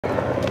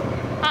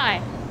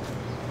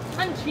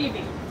I'm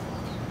cheating.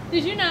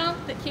 Did you know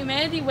that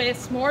humanity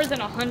wastes more than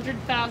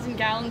 100,000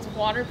 gallons of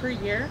water per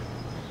year?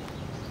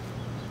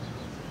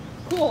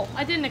 Cool,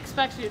 I didn't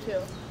expect you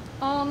to.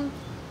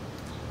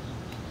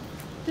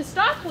 To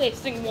stop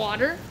wasting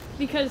water,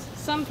 because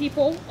some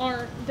people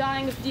are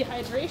dying of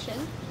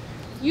dehydration,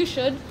 you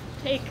should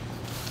take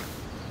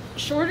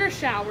shorter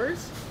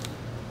showers,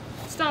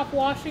 stop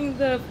washing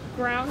the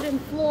ground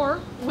and floor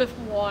with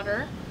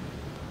water,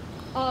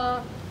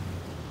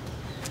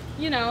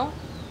 you know,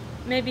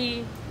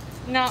 maybe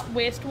not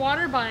waste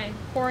water by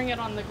pouring it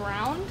on the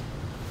ground,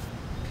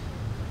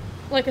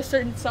 like a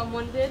certain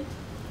someone did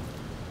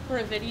for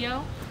a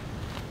video.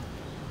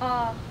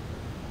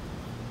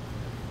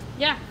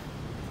 Yeah.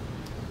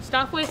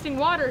 Stop wasting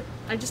water.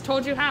 I just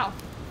told you how.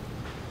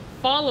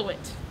 Follow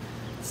it.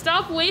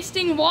 Stop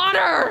wasting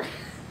water!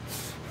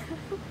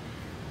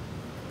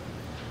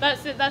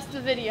 That's it, that's the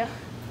video.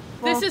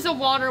 This is a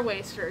water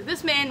waster.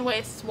 This man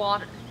wastes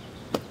water.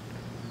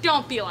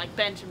 Don't be like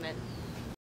Benjamin.